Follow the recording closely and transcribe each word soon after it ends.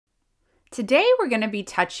Today, we're going to be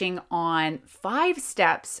touching on 5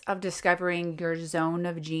 steps of discovering your zone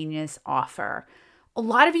of genius offer. A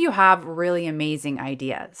lot of you have really amazing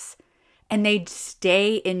ideas, and they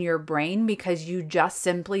stay in your brain because you just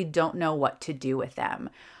simply don't know what to do with them.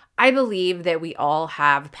 I believe that we all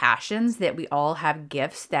have passions, that we all have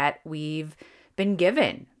gifts that we've been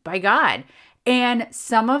given by God. And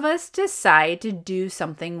some of us decide to do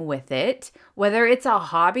something with it, whether it's a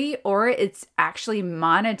hobby or it's actually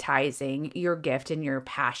monetizing your gift and your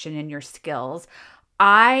passion and your skills.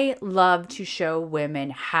 I love to show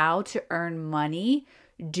women how to earn money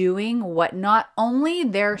doing what not only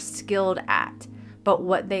they're skilled at, but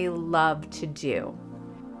what they love to do.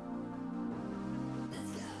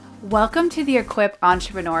 Welcome to the Equip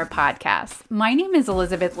Entrepreneur Podcast. My name is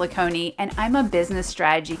Elizabeth Lacconi, and I'm a business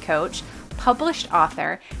strategy coach, published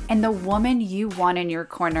author, and the woman you want in your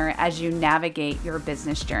corner as you navigate your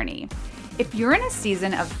business journey. If you're in a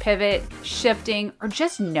season of pivot, shifting, or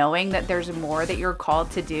just knowing that there's more that you're called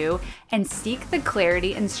to do and seek the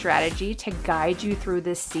clarity and strategy to guide you through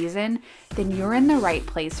this season, then you're in the right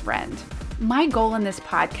place, friend. My goal in this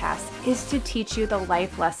podcast is to teach you the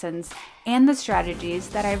life lessons and the strategies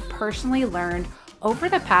that I've personally learned over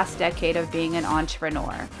the past decade of being an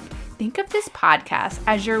entrepreneur. Think of this podcast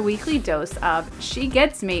as your weekly dose of She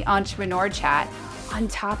Gets Me entrepreneur chat on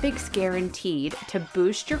topics guaranteed to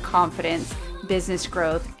boost your confidence, business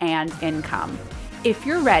growth, and income. If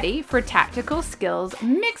you're ready for tactical skills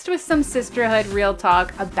mixed with some sisterhood real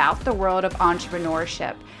talk about the world of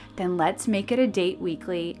entrepreneurship, then let's make it a date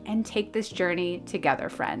weekly and take this journey together,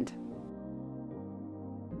 friend.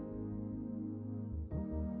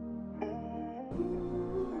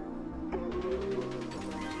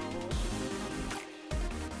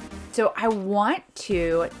 So I want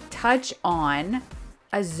to touch on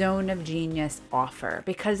a zone of genius offer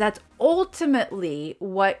because that's ultimately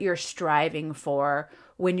what you're striving for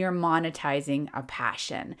when you're monetizing a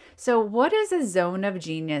passion. So what is a zone of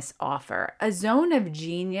genius offer? A zone of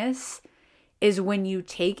genius is when you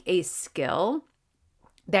take a skill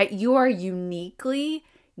that you are uniquely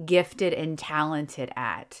gifted and talented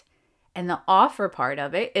at. And the offer part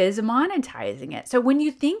of it is monetizing it. So when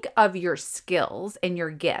you think of your skills and your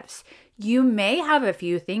gifts, you may have a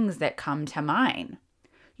few things that come to mind.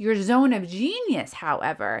 Your zone of genius,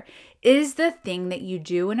 however, is the thing that you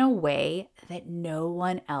do in a way that no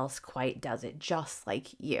one else quite does it just like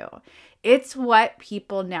you. It's what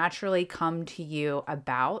people naturally come to you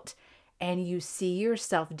about, and you see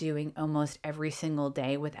yourself doing almost every single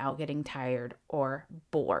day without getting tired or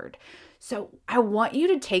bored. So I want you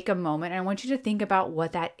to take a moment and I want you to think about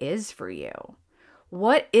what that is for you.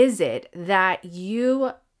 What is it that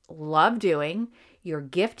you love doing, you're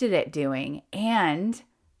gifted at doing, and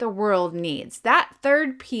the world needs? That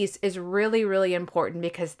third piece is really, really important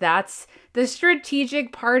because that's the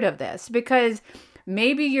strategic part of this. Because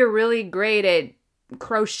maybe you're really great at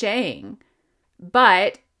crocheting,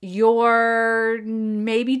 but you're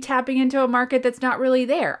maybe tapping into a market that's not really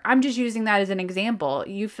there. I'm just using that as an example.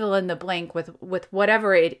 You fill in the blank with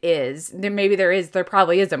whatever it is. There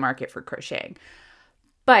probably is a market for crocheting.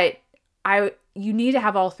 But you need to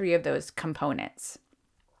have all three of those components.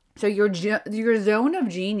 So your zone of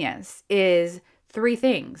genius is 3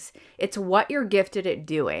 things. It's what you're gifted at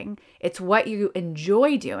doing, it's what you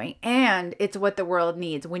enjoy doing, and it's what the world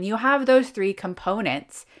needs. When you have those 3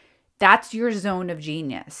 components, that's your zone of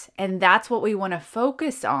genius. And that's what we want to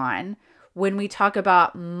focus on when we talk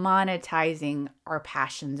about monetizing our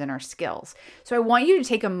passions and our skills. So I want you to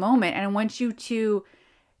take a moment and I want you to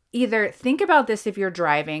either think about this if you're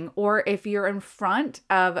driving, or if you're in front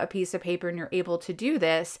of a piece of paper and you're able to do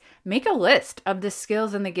this, make a list of the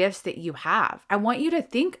skills and the gifts that you have. I want you to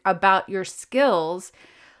think about your skills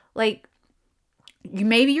like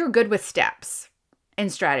maybe you're good with steps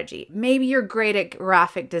and strategy. Maybe you're great at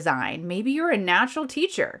graphic design. Maybe you're a natural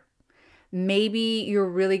teacher. Maybe you're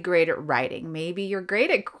really great at writing. Maybe you're great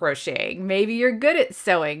at crocheting. Maybe you're good at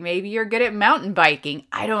sewing. Maybe you're good at mountain biking.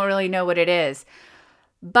 I don't really know what it is.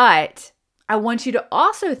 But I want you to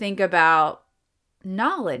also think about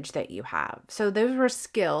knowledge that you have. So those were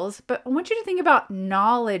skills, but I want you to think about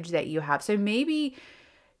knowledge that you have. So maybe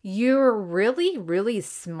you're really, really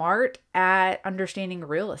smart at understanding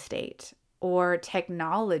real estate or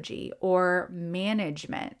technology or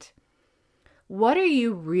management. What are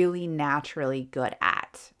you really naturally good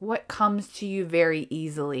at? What comes to you very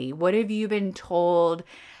easily? What have you been told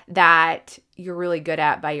that you're really good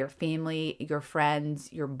at by your family, your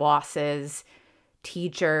friends, your bosses,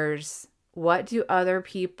 teachers? What do other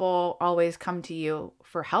people always come to you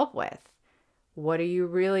for help with? What were you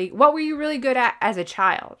really good at as a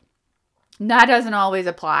child? That doesn't always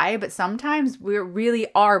apply, but sometimes we really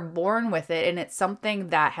are born with it, and it's something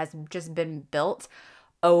that has just been built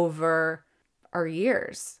over our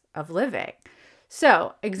years of living.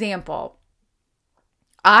 So, example,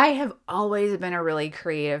 I have always been a really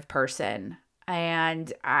creative person,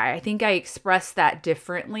 and I think I expressed that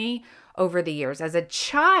differently over the years. As a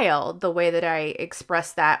child, the way that I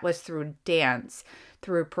expressed that was through dance,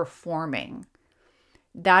 through performing.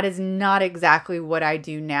 That is not exactly what I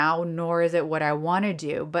do now, nor is it what I want to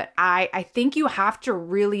do. But I think you have to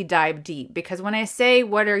really dive deep, because when I say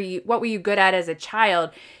what were you good at as a child,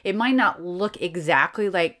 it might not look exactly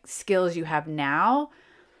like skills you have now,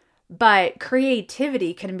 but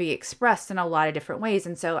creativity can be expressed in a lot of different ways.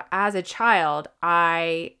 And so as a child,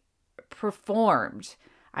 I performed,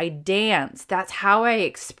 I danced. That's how I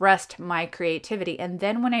expressed my creativity. And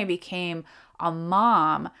then when I became a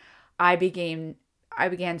mom, I began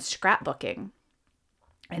scrapbooking.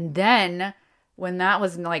 And then when that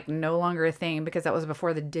was like no longer a thing, because that was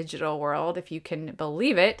before the digital world, if you can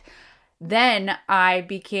believe it, then I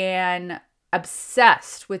began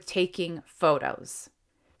obsessed with taking photos.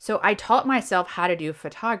 So I taught myself how to do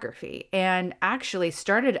photography and actually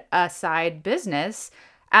started a side business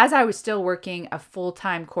as I was still working a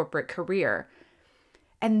full-time corporate career.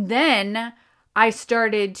 And then I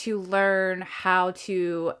started to learn how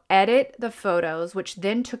to edit the photos, which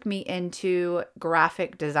then took me into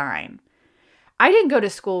graphic design. I didn't go to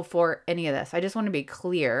school for any of this. I just want to be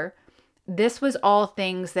clear. This was all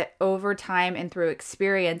things that over time and through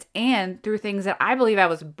experience and through things that I believe I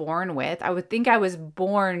was born with. I would think I was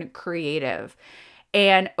born creative.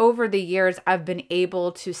 And over the years, I've been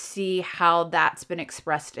able to see how that's been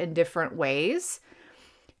expressed in different ways.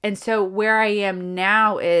 And so where I am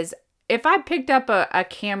now is, if I picked up a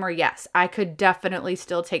camera, yes, I could definitely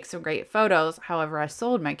still take some great photos. However, I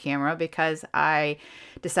sold my camera because I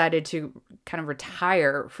decided to kind of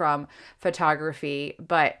retire from photography,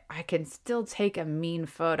 but I can still take a mean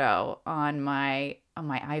photo on my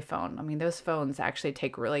iPhone. I mean, those phones actually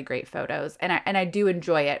take really great photos, and I do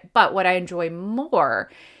enjoy it. But what I enjoy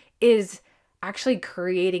more is actually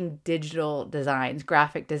creating digital designs,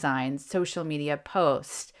 graphic designs, social media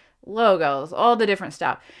posts, logos, all the different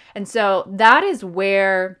stuff. And so that is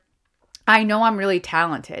where I know I'm really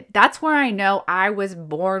talented. That's where I know I was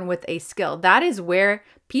born with a skill. That is where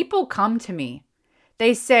people come to me.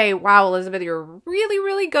 They say, wow, Elizabeth, you're really,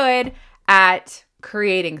 really good at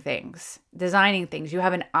creating things, designing things. You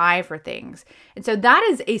have an eye for things. And so that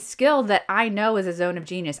is a skill that I know is a zone of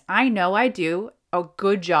genius. I know I do a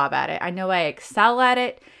good job at it. I know I excel at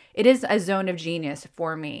it. It is a zone of genius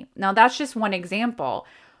for me. Now, that's just one example.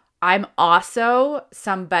 I'm also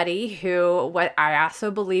somebody who, what I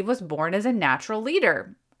also believe, was born as a natural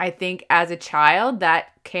leader. I think as a child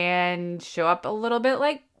that can show up a little bit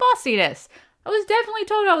like bossiness. I was definitely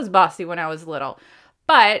told I was bossy when I was little,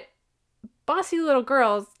 but bossy little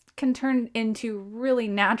girls can turn into really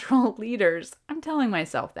natural leaders. I'm telling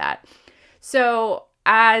myself that. So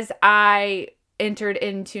as I entered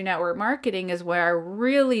into network marketing is where I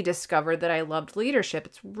really discovered that I loved leadership.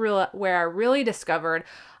 It's where I really discovered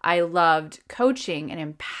I loved coaching and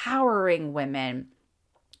empowering women.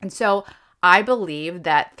 And so I believe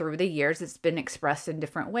that through the years, it's been expressed in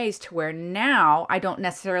different ways to where now I don't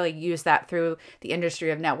necessarily use that through the industry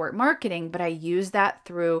of network marketing, but I use that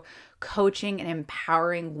through coaching and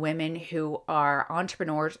empowering women who are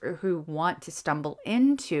entrepreneurs or who want to stumble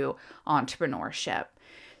into entrepreneurship.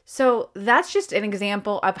 So that's just an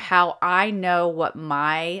example of how I know what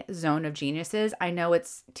my zone of genius is. I know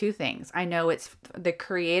it's two things. I know it's the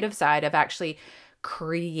creative side of actually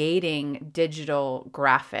creating digital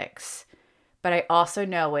graphics. But I also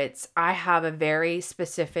know I have a very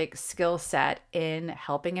specific skill set in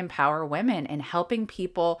helping empower women and helping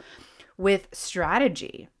people with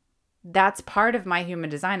strategy. That's part of my human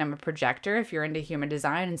design. I'm a projector if you're into human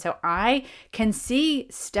design. And so I can see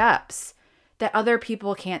steps that other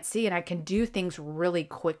people can't see, and I can do things really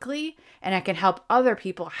quickly, and I can help other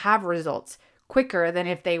people have results quicker than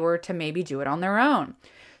if they were to maybe do it on their own.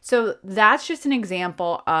 So that's just an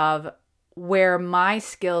example of where my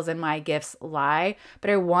skills and my gifts lie.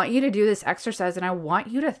 But I want you to do this exercise, and I want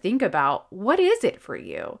you to think about, what is it for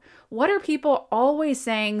you? What are people always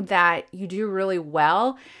saying that you do really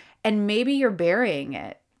well, and maybe you're burying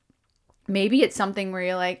it? Maybe it's something where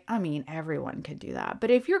you're like, I mean, everyone could do that.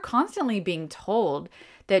 But if you're constantly being told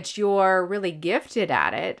that you're really gifted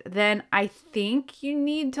at it, then I think you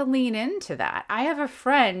need to lean into that. I have a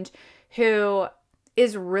friend who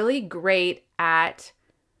is really great at,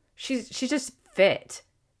 she's just fit.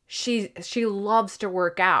 She loves to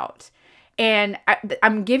work out. And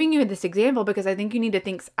I'm giving you this example because I think you need to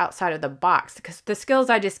think outside of the box, because the skills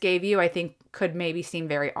I just gave you, I think could maybe seem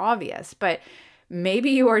very obvious, but maybe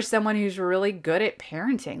you are someone who's really good at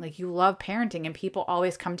parenting. Like you love parenting and people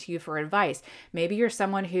always come to you for advice. Maybe you're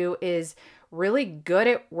someone who is really good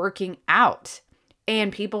at working out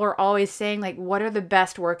and people are always saying like, what are the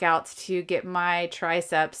best workouts to get my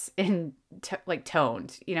triceps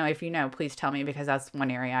toned? If you know, please tell me, because that's one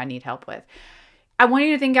area I need help with. I want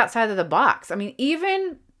you to think outside of the box. I mean,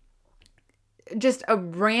 even just a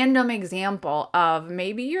random example of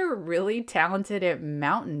maybe you're really talented at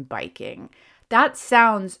mountain biking. That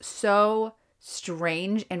sounds so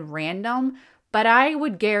strange and random, but I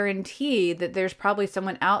would guarantee that there's probably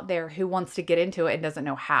someone out there who wants to get into it and doesn't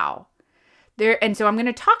know how. And so I'm going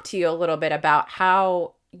to talk to you a little bit about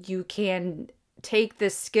how you can take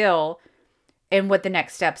this skill and what the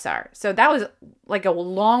next steps are. So that was like a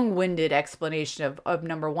long-winded explanation of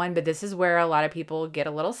number one, but this is where a lot of people get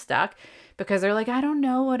a little stuck because they're like, I don't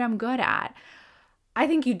know what I'm good at. I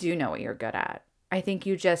think you do know what you're good at. I think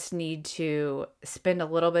you just need to spend a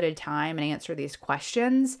little bit of time and answer these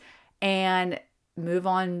questions and move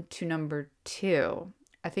on to number two.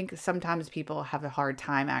 I think sometimes people have a hard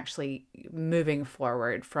time actually moving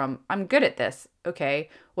forward from, I'm good at this. Okay,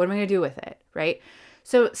 what am I going to do with it? Right?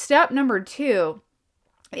 So step number two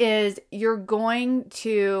is you're going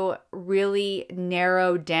to really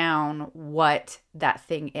narrow down what that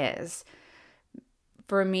thing is.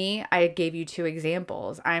 For me, I gave you two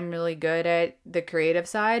examples. I'm really good at the creative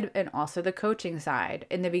side and also the coaching side.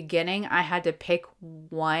 In the beginning, I had to pick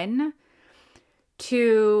one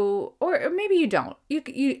to, or maybe you don't.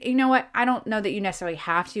 You know what? I don't know that you necessarily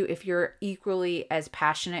have to if you're equally as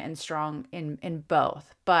passionate and strong in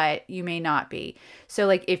both, but you may not be. So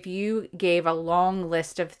like if you gave a long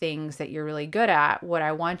list of things that you're really good at, what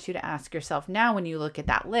I want you to ask yourself now when you look at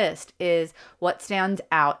that list is what stands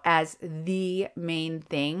out as the main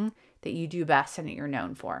thing that you do best and that you're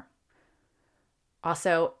known for.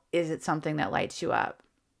 Also, is it something that lights you up?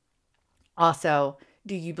 Also,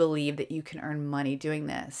 do you believe that you can earn money doing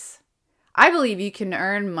this? I believe you can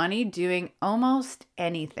earn money doing almost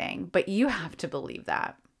anything, but you have to believe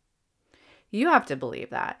that. You have to believe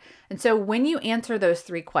that. And so when you answer those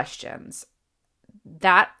three questions,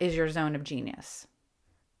 that is your zone of genius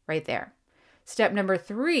right there. Step number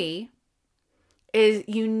three is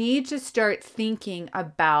you need to start thinking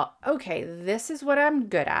about, okay, this is what I'm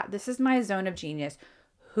good at. This is my zone of genius.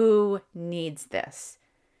 Who needs this?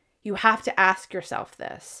 You have to ask yourself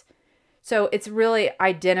this. So it's really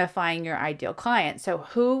identifying your ideal client. So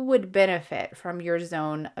who would benefit from your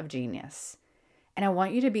zone of genius? And I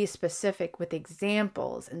want you to be specific with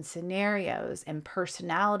examples and scenarios and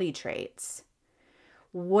personality traits.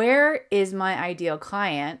 Where is my ideal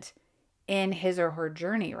client in his or her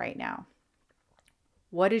journey right now?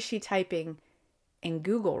 What is she typing in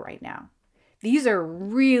Google right now? These are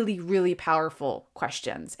really, really powerful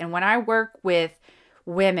questions. And when I work with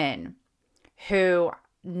women who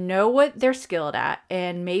know what they're skilled at,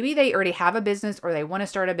 and maybe they already have a business or they want to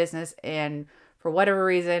start a business, and for whatever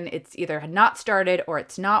reason, it's either not started or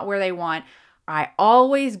it's not where they want, I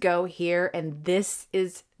always go here, and this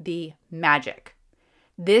is the magic.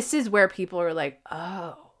 This is where people are like,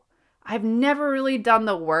 oh, I've never really done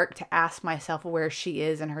the work to ask myself where she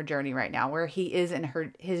is in her journey right now, where he is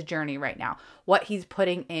in his journey right now, what he's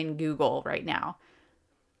putting in Google right now.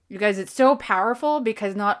 You guys, it's so powerful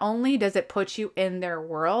because not only does it put you in their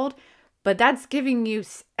world, but that's giving you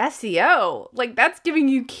SEO. Like that's giving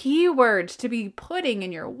you keywords to be putting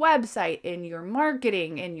in your website, in your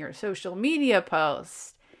marketing, in your social media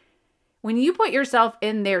posts. When you put yourself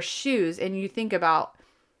in their shoes and you think about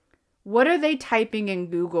what are they typing in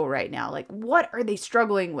Google right now? Like what are they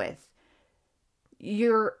struggling with?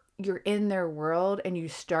 You're in their world and you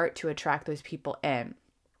start to attract those people in.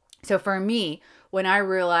 So for me, when I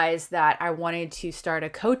realized that I wanted to start a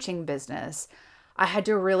coaching business, I had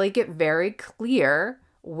to really get very clear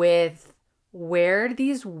with where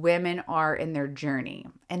these women are in their journey.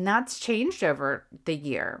 And that's changed over the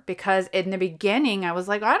year because in the beginning, I was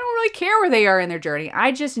like, I don't really care where they are in their journey.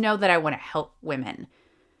 I just know that I want to help women,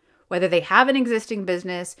 whether they have an existing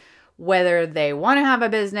business, whether they want to have a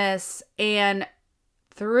business. And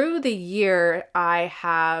through the year, I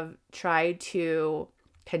have tried to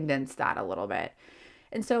condense that a little bit.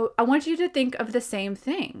 And so I want you to think of the same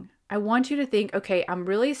thing. I want you to think, okay, I'm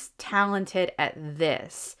really talented at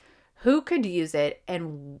this. Who could use it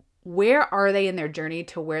and where are they in their journey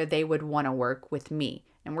to where they would want to work with me?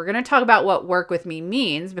 And we're going to talk about what work with me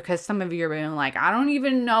means because some of you are being like, I don't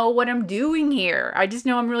even know what I'm doing here. I just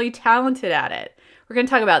know I'm really talented at it. We're going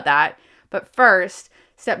to talk about that. But first,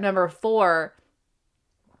 Step number 4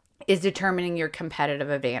 is determining your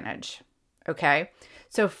competitive advantage. Okay.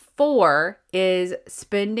 So 4 is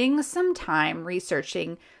spending some time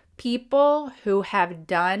researching people who have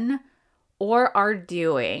done or are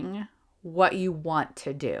doing what you want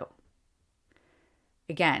to do.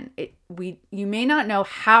 Again, you may not know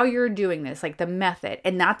how you're doing this, like the method,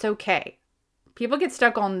 and that's okay. People get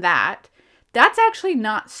stuck on that. That's actually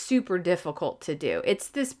not super difficult to do. It's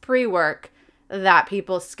this pre-work that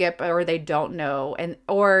people skip or they don't know,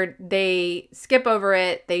 or they skip over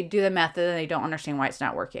it, they do the method and they don't understand why it's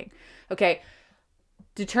not working. Okay,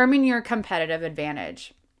 determine your competitive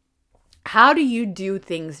advantage. How do you do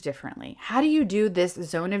things differently? How do you do this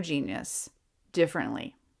zone of genius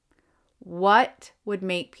differently? What would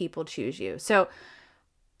make people choose you? So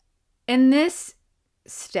in this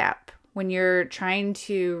step, when you're trying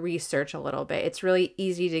to research a little bit, it's really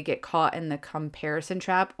easy to get caught in the comparison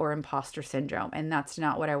trap or imposter syndrome. And that's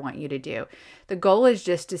not what I want you to do. The goal is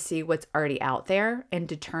just to see what's already out there and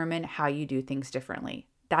determine how you do things differently.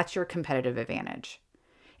 That's your competitive advantage.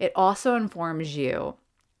 It also informs you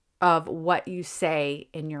of what you say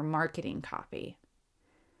in your marketing copy.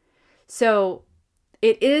 So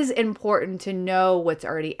it is important to know what's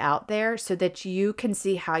already out there so that you can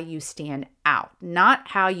see how you stand out, not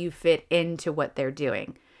how you fit into what they're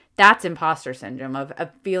doing. That's imposter syndrome of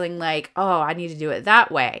feeling like, oh, I need to do it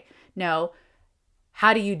that way. No,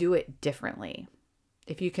 how do you do it differently?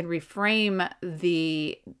 If you can reframe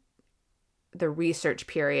the research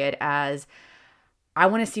period as, I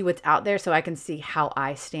want to see what's out there so I can see how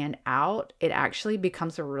I stand out, it actually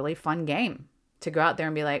becomes a really fun game to go out there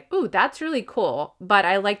and be like, ooh, that's really cool, but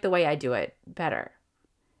I like the way I do it better.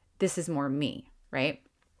 This is more me, right?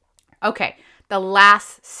 Okay, the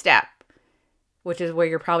last step, which is where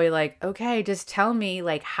you're probably like, okay, just tell me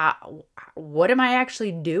like what am I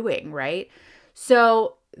actually doing, right?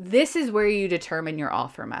 So this is where you determine your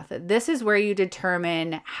offer method. This is where you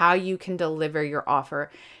determine how you can deliver your offer.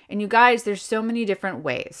 And you guys, there's so many different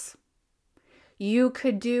ways. You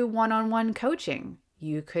could do one-on-one coaching.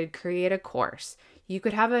 You could create a course. You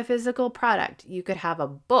could have a physical product. You could have a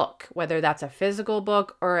book, whether that's a physical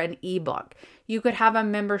book or an ebook. You could have a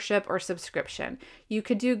membership or subscription. You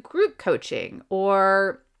could do group coaching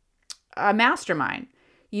or a mastermind.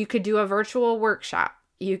 You could do a virtual workshop.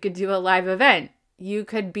 You could do a live event. You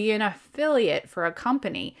could be an affiliate for a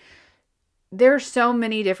company. There's so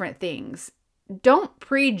many different things. Don't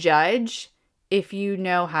prejudge if you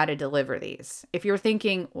know how to deliver these. If you're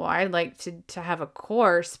thinking, well, I'd like to have a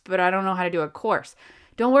course, but I don't know how to do a course.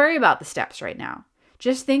 Don't worry about the steps right now.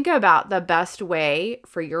 Just think about the best way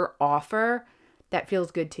for your offer that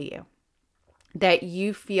feels good to you, that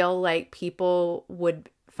you feel like people would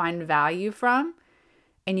find value from,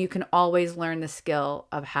 and you can always learn the skill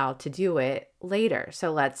of how to do it later.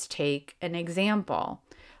 So let's take an example.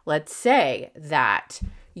 Let's say that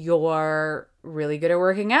you're really good at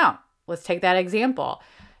working out. Let's take that example.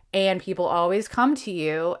 And people always come to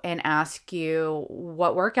you and ask you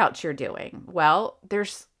what workouts you're doing. Well,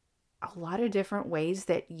 there's a lot of different ways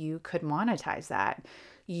that you could monetize that.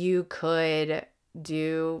 You could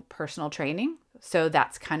do personal training. So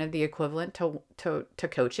that's kind of the equivalent to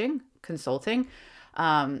coaching, consulting.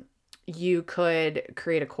 You could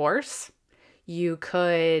create a course. You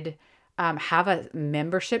could have a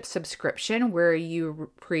membership subscription where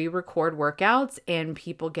you pre-record workouts and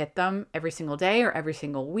people get them every single day or every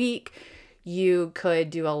single week. You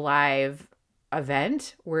could do a live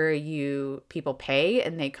event where people pay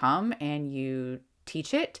and they come and you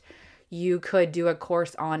teach it. You could do a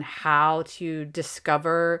course on how to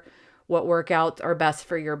discover what workouts are best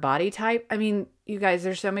for your body type. I mean, you guys,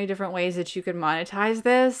 there's so many different ways that you can monetize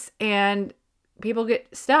this, and people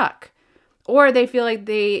get stuck. Or they feel like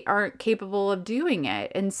they aren't capable of doing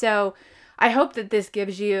it. And so I hope that this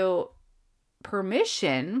gives you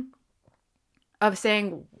permission of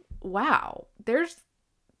saying, wow, there's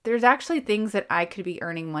actually things that I could be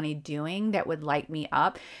earning money doing that would light me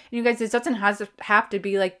up. And you guys, this doesn't have to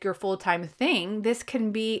be like your full-time thing. This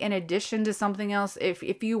can be in addition to something else.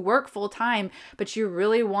 If you work full-time, but you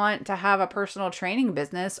really want to have a personal training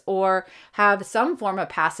business or have some form of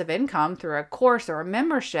passive income through a course or a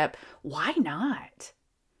membership, why not?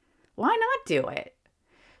 Why not do it?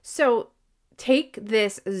 So take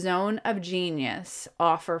this zone of genius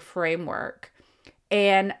offer framework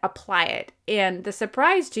and apply it. And the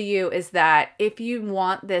surprise to you is that if you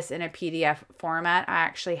want this in a PDF format, I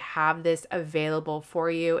actually have this available for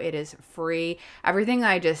you. It is free. Everything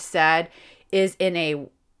I just said is in a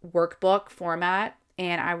workbook format,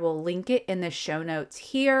 and I will link it in the show notes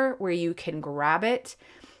here where you can grab it.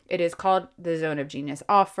 It is called the Zone of Genius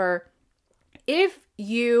Offer. If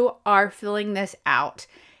you are filling this out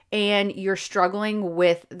and you're struggling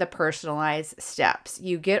with the personalized steps,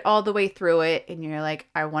 you get all the way through it and you're like,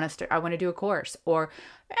 I want to do a course, or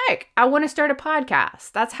heck, I want to start a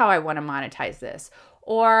podcast. That's how I want to monetize this.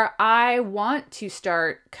 Or I want to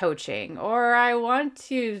start coaching, or I want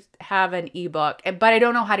to have an ebook, but I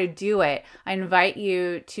don't know how to do it. I invite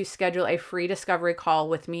you to schedule a free discovery call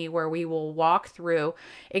with me where we will walk through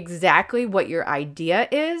exactly what your idea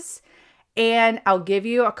is. And I'll give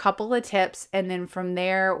you a couple of tips. And then from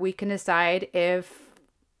there, we can decide if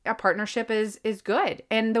a partnership is good.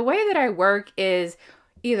 And the way that I work is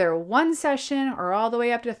either one session or all the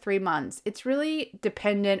way up to 3 months. It's really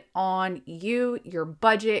dependent on you, your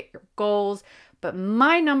budget, your goals. But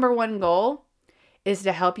my number one goal is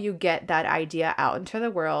to help you get that idea out into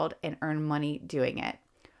the world and earn money doing it.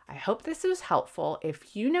 I hope this was helpful.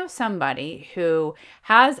 If you know somebody who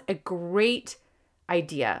has a great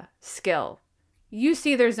idea, skill, you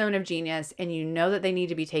see their zone of genius and you know that they need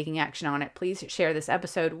to be taking action on it, please share this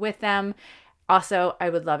episode with them. Also, I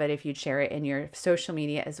would love it if you'd share it in your social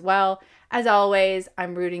media as well. As always,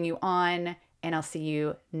 I'm rooting you on, and I'll see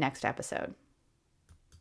you next episode.